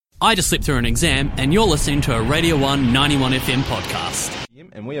I just slipped through an exam, and you're listening to a Radio 1 91 FM podcast.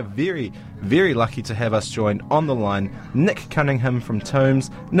 And we are very, very lucky to have us joined on the line, Nick Cunningham from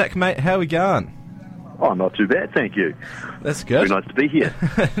Tombs. Nick, mate, how are we going? Oh, not too bad, thank you. That's good. Very nice to be here.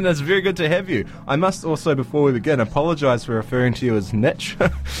 That's very good to have you. I must also, before we begin, apologise for referring to you as Nitch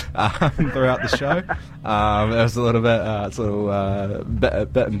throughout the show. It was a little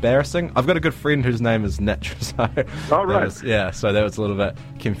bit embarrassing. I've got a good friend whose name is Nitch, so oh, right. So that was a little bit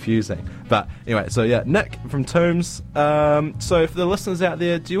confusing. But anyway, so yeah, Nick from Tombs. So for the listeners out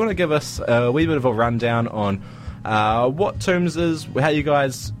there, do you want to give us a wee bit of a rundown on what Tombs is, how you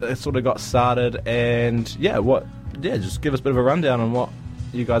guys sort of got started, and just give us a bit of a rundown on what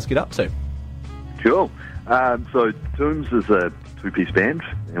you guys get up to. Cool. So Tombs is a two-piece band,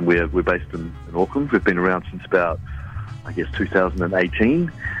 and we're based in Auckland. We've been around since about,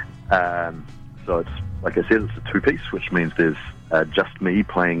 2018. So it's, like I said, it's a two-piece, which means there's just me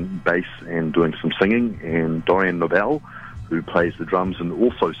playing bass and doing some singing, and Dorian Nobel, who plays the drums and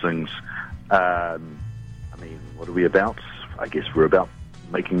also sings. What are we about? I guess we're about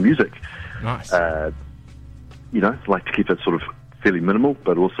making music. Nice. Like to keep it sort of fairly minimal,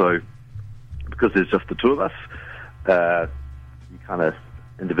 but also because there's just the two of us, you kind of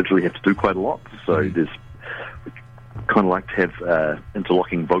individually have to do quite a lot. So we kind of like to have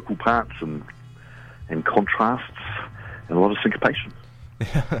interlocking vocal parts and contrasts and a lot of syncopation.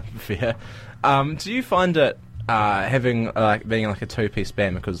 Fair. Do you find it being like a two-piece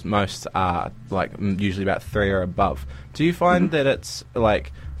band, because most are like usually about three or above, do you find that it's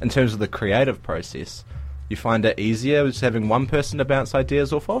like, in terms of the creative process, you find it easier just having one person to bounce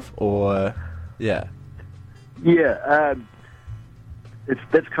ideas off of, or that's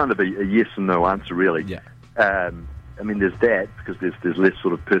kind of a yes and no answer, really. There's that, because there's less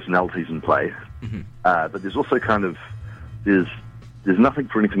sort of personalities in play, but there's also kind of there's nothing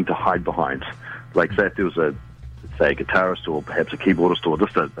for anything to hide behind. Like, say if there was a guitarist or perhaps a keyboardist or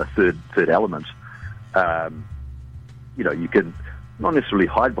just a third element, you can not necessarily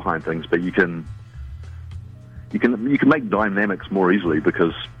hide behind things, but you can make dynamics more easily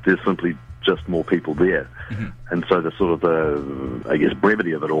because there's simply just more people there, and so the sort of the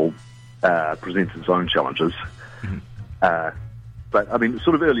brevity of it all presents its own challenges. But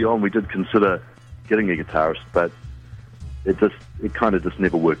sort of early on we did consider getting a guitarist, but it kind of just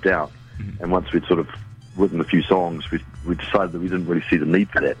never worked out. And once we'd sort of written a few songs, we decided that we didn't really see the need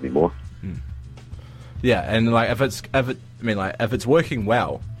for that anymore. Yeah, and like if it's working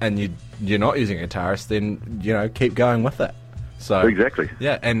well and you're not using a guitarist, then keep going with it. So exactly.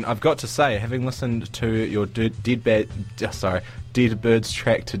 Yeah, and I've got to say, having listened to your Dead Birds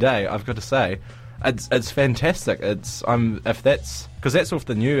track today, I've got to say it's fantastic. Because that's off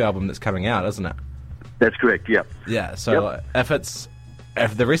the new album that's coming out, isn't it? That's correct. Yeah. Yeah. So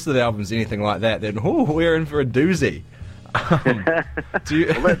if the rest of the album's anything like that, then we're in for a doozy. That's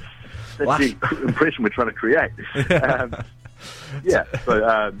the impression we're trying to create.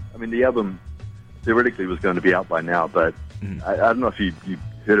 So the album theoretically was going to be out by now, but I don't know if you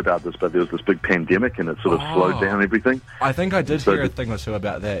heard about this, but there was this big pandemic and it sort of slowed down everything. I think I did hear a thing or two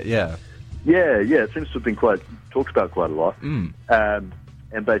about that. Yeah. Yeah. It seems to have been talked about quite a lot. And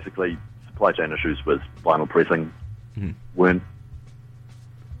basically, supply chain issues with vinyl pressing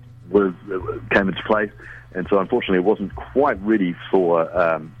came into play, and so unfortunately it wasn't quite ready for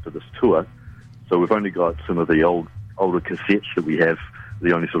this tour. So we've only got some of the older cassettes that we have,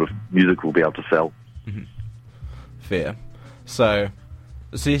 the only sort of music we'll be able to sell. Fair. So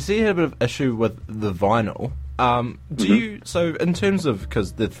you see you had a bit of issue with the vinyl. Do you, so in terms of,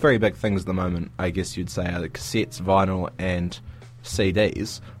 because the three big things at the moment, I guess you'd say, are the cassettes, vinyl, and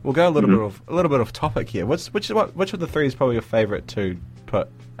CDs. We'll go a little bit off topic here. Which of the three is probably your favourite to put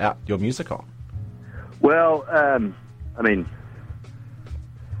out your music on? Well,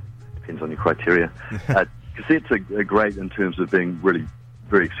 depends on your criteria. Cassettes are great in terms of being really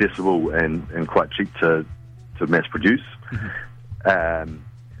very accessible and quite cheap to mass produce. So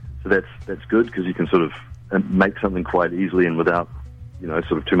that's good, because you can sort of make something quite easily and without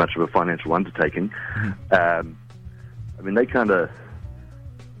sort of too much of a financial undertaking. They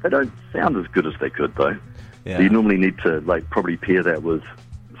don't sound as good as they could, though. Yeah. So you normally need to probably pair that with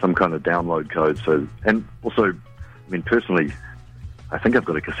some kind of download code. So, and also, personally, I think I've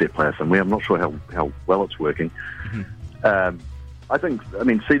got a cassette player somewhere. I'm not sure how well it's working. I think,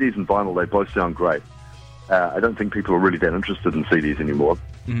 CDs and vinyl, they both sound great. I don't think people are really that interested in CDs anymore,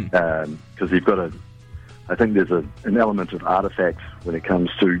 because you've got I think there's an element of artifact when it comes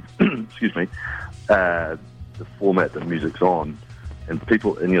to, the format that music's on, and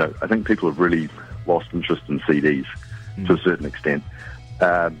I think people have really lost interest in CDs to a certain extent.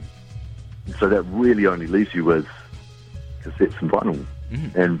 So that really only leaves you with cassettes and vinyl.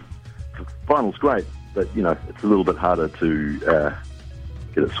 And vinyl's great, but, it's a little bit harder to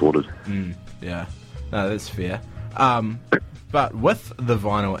get it sorted. Yeah, no, that's fair. But with the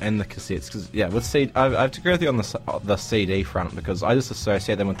vinyl and the cassettes, because with CD, I have to agree with you on the CD front, because I just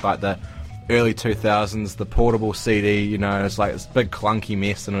associate them with like the early 2000s, the portable CD. It's like this big clunky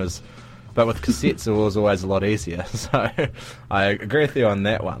mess, but with cassettes it was always a lot easier. So I agree with you on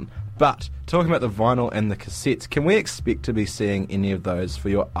that one. But talking about the vinyl and the cassettes, can we expect to be seeing any of those for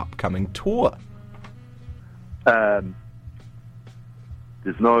your upcoming tour? We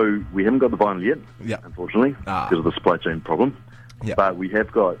haven't got the vinyl yet, unfortunately, because of the supply chain problem. Yeah. But we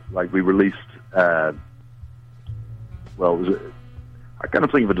have got, we released, I kind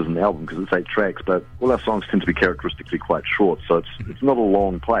of think of it as an album because it's 8 tracks, but all our songs tend to be characteristically quite short, so it's not a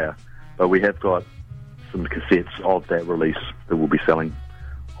long player, but we have got some cassettes of that release that we'll be selling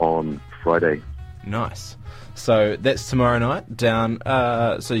on Friday. Nice. So that's tomorrow night down,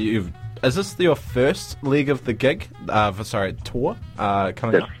 is this your first leg of the gig? Tour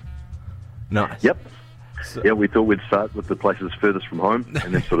coming up? Nice. Yep. So, we thought we'd start with the places furthest from home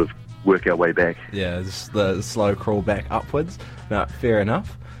and then sort of work our way back. Yeah, just the slow crawl back upwards. No, fair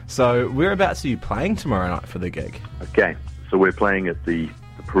enough. So whereabouts are you playing tomorrow night for the gig? Okay, so we're playing at the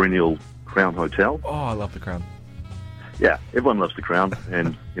perennial Crown Hotel. Oh, I love the Crown. Yeah, everyone loves the Crown,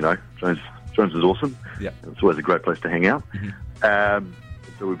 and, Jones is awesome. Yeah. It's always a great place to hang out. So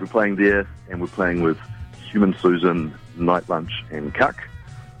we'll be playing there, and we're playing with Human Susan, Night Lunch, and Cuck.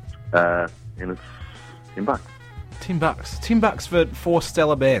 And it's $10. $10 for 4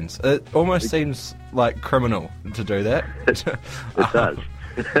 stellar bands. It almost seems like criminal to do that. It does.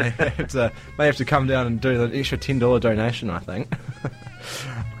 May have to come down and do an extra $10 donation, I think.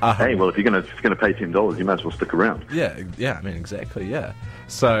 Hey, well, if you're going to pay $10, you might as well stick around. Yeah, I mean, exactly, yeah.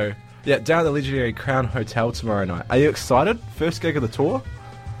 So, down at the legendary Crown Hotel tomorrow night. Are you excited? First gig of the tour?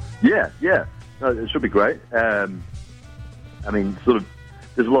 Yeah. No, it should be great. I mean, sort of,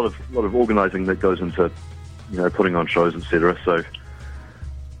 there's a lot of organising that goes into, putting on shows, etc. So,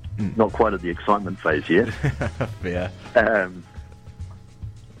 not quite at the excitement phase yet. Yeah.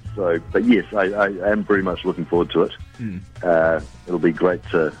 But yes, I am very much looking forward to it. It'll be great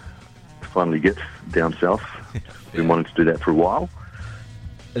to finally get down south. Been wanting to do that for a while.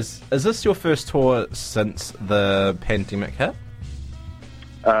 Is this your first tour since the pandemic hit?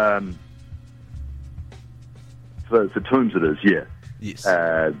 For Tombs it is, yeah. Yes.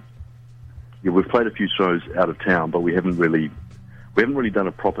 We've played a few shows out of town, but we haven't really done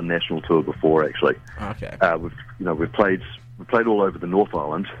a proper national tour before, actually. Okay. We've played all over the North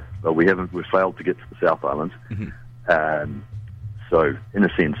Island, but we've failed to get to the South Island. So in a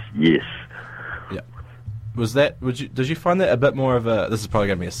sense, yes. Yeah. Did you find that a bit more of a, this is probably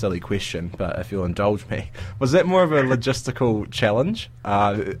going to be a silly question, but if you'll indulge me, was that more of a logistical challenge,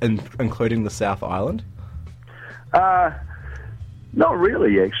 including the South Island? Not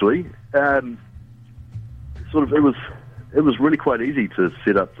really, actually. It was really quite easy to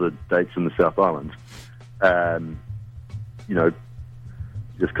set up the dates in the South Island.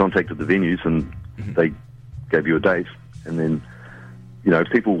 Just contacted the venues and they gave you a date, and then,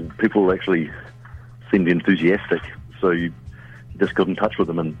 people actually seemed enthusiastic, so you just got in touch with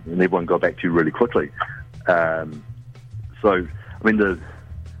them and everyone got back to you really quickly. The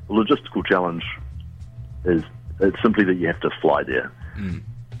logistical challenge is it's simply that you have to fly there.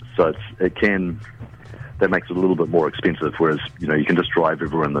 So that makes it a little bit more expensive, whereas, you can just drive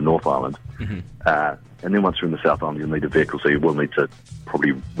everywhere in the North Island. And then once you're in the South Island, you'll need a vehicle, so you will need to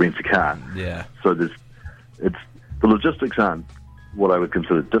probably rent a car. Yeah. So the logistics aren't what I would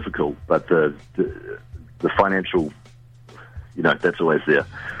consider difficult, but the financial, that's always there.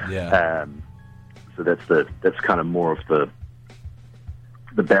 Yeah. So that's kind of more of the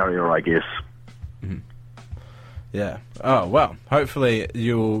barrier, I guess. Yeah. Oh, well, hopefully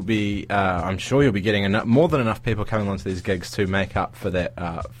you'll be, I'm sure you'll be getting more than enough people coming onto these gigs to make up for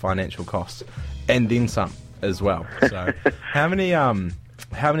that financial cost, and then some as well. So how many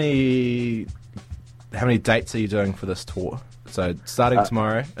dates are you doing for this tour? So starting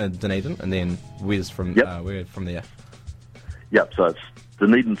tomorrow in Dunedin, and then where's from there? Yep, so it's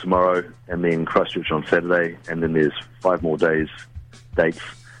Dunedin tomorrow, and then Christchurch on Saturday, and then there's 5 more dates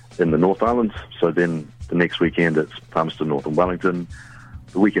in the North Island. So then the next weekend it's Palmerston North and Wellington.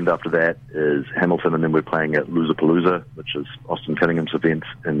 The weekend after that is Hamilton, and then we're playing at Loserpalooza, which is Austin Cunningham's event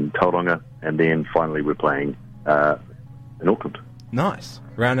in Tauranga, and then finally we're playing in Auckland. Nice.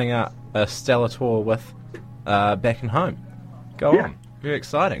 Rounding out a stellar tour with Back and Home. Go on. Very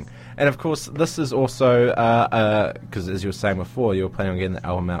exciting. And of course, this is also, because as you were saying before, you were planning on getting the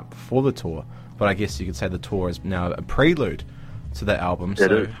album out before the tour, but I guess you could say the tour is now a prelude to the album.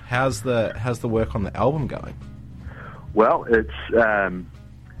 It is. How's the work on the album going? Well, it's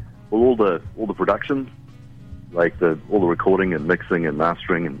all the production, like all the recording and mixing and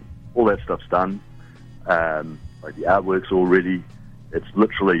mastering and all that stuff's done. Like the artwork's all ready. It's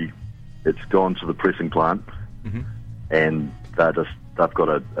gone to the pressing plant, and they've got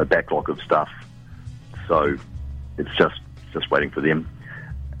a backlog of stuff, so it's just waiting for them.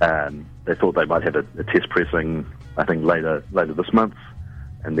 They thought they might have a test pressing, I think later this month,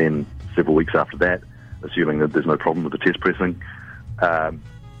 and then several weeks after that, assuming that there's no problem with the test pressing.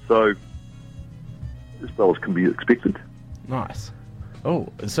 So as well as can be expected. Nice. Oh,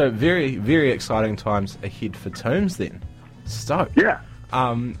 so very, very exciting times ahead for Tombs then. Stoked. Yeah.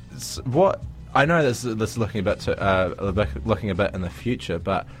 What I know this is looking a bit in the future,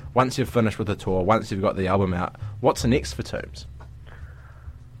 but once you've finished with the tour, once you've got the album out, what's next for Tombs?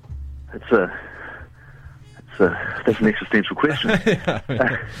 That's an existential question.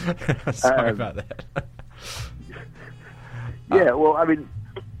 Sorry about that. Yeah, well, I mean,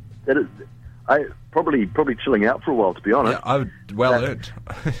 I probably chilling out for a while, to be honest. Yeah, well earned.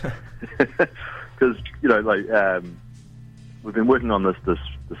 Because we've been working on this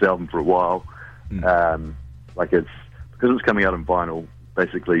album for a while. Because it's coming out in vinyl.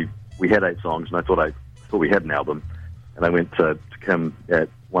 Basically, we had 8 songs, and I thought we had an album, and I went to Kim at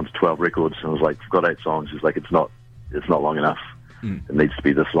 1-12 Records, and I was like, "We've got 8 songs." He's like, "It's not long enough. It needs to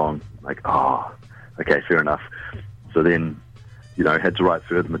be this long." I'm like, oh, okay, fair enough. So then, had to write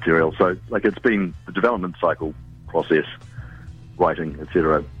further material. So, it's been the development cycle process, writing,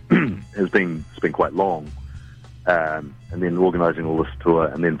 etc. has been quite long. And then organising all this tour,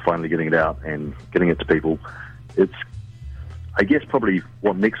 and then finally getting it out and getting it to people. It's, I guess, probably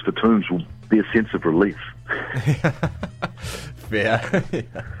what next for Tombs will be a sense of relief. Fair.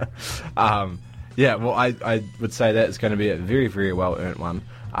 Yeah, well, I would say that it's going to be a very, very well-earned one.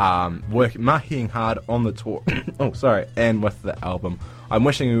 Mahiing hard on the tour. And with the album. I'm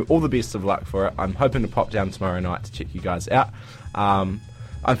wishing you all the best of luck for it. I'm hoping to pop down tomorrow night to check you guys out.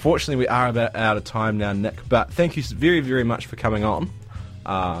 Unfortunately, we are about out of time now, Nick, but thank you very, very much for coming on.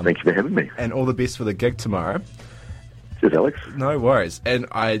 Thank you for having me. And all the best for the gig tomorrow. Cheers, Alex. No worries. And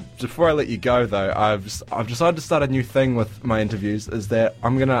before I let you go, though, I've decided to start a new thing with my interviews, is that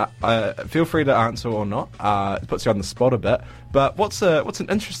I'm going to, feel free to answer or not, it puts you on the spot a bit, but what's an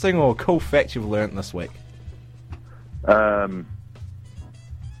interesting or cool fact you've learnt this week? It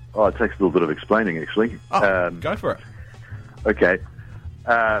takes a little bit of explaining, actually. Go for it. Okay.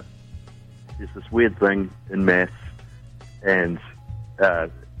 There's this weird thing in maths, and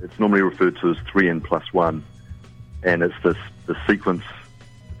it's normally referred to as 3n plus 1, and it's this sequence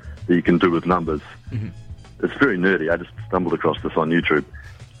that you can do with numbers. It's very nerdy. I just stumbled across this on YouTube.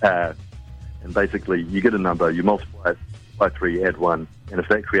 And basically, you get a number, you multiply it by 3, add 1, and if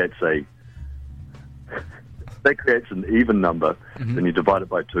that creates an even number, then you divide it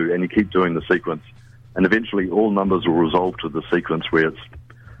by 2, and you keep doing the sequence. And eventually all numbers will resolve to the sequence where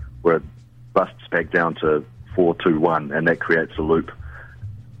it busts back down to 4, 2, 1, and that creates a loop.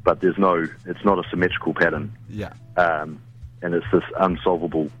 But it's not a symmetrical pattern. Yeah. And it's this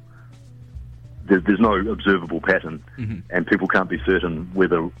unsolvable, there's no observable pattern, and people can't be certain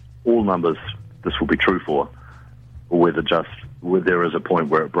whether all numbers this will be true for, or whether there is a point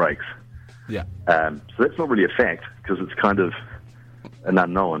where it breaks. Yeah. So that's not really a fact, because it's kind of an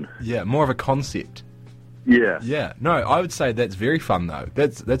unknown. Yeah, more of a concept. Yeah. Yeah. No, I would say that's very fun, though.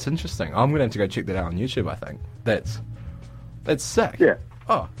 That's interesting. I'm going to have to go check that out on YouTube, I think. That's sick. Yeah.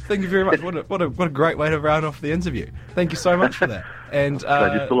 Oh, thank you very much. What a great way to round off the interview. Thank you so much for that. And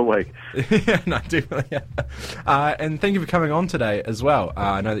Glad you're still awake. Yeah, no, definitely. Yeah. And thank you for coming on today as well.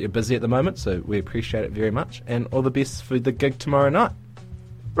 I know that you're busy at the moment, so we appreciate it very much. And all the best for the gig tomorrow night.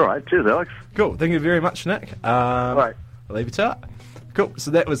 All right. Cheers, Alex. Cool. Thank you very much, Nick. All right. I'll leave it to it. Cool.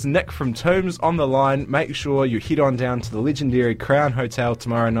 So that was Nick from Tombs on the line. Make sure you head on down to the legendary Crown Hotel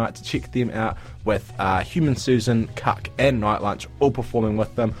tomorrow night to check them out with Human Susan, Cuck, and Night Lunch all performing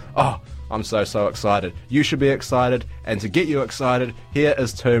with them. Oh, I'm so excited. You should be excited. And to get you excited, here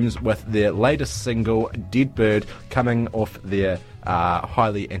is Tombs with their latest single, Dead Bird, coming off their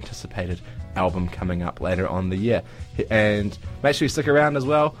highly anticipated album coming up later on the year. And make sure you stick around as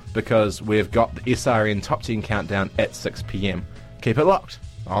well, because we've got the SRN Top 10 Countdown at 6 p.m. Keep it locked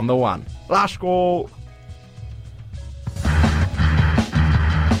on the one. Last call.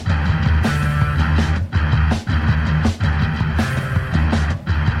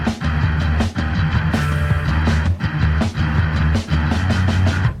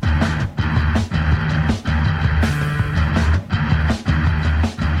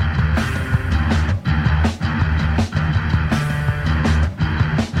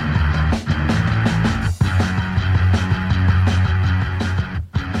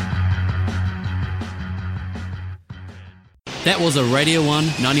 That was a Radio 1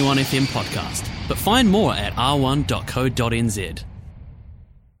 91 FM podcast, but find more at r1.co.nz.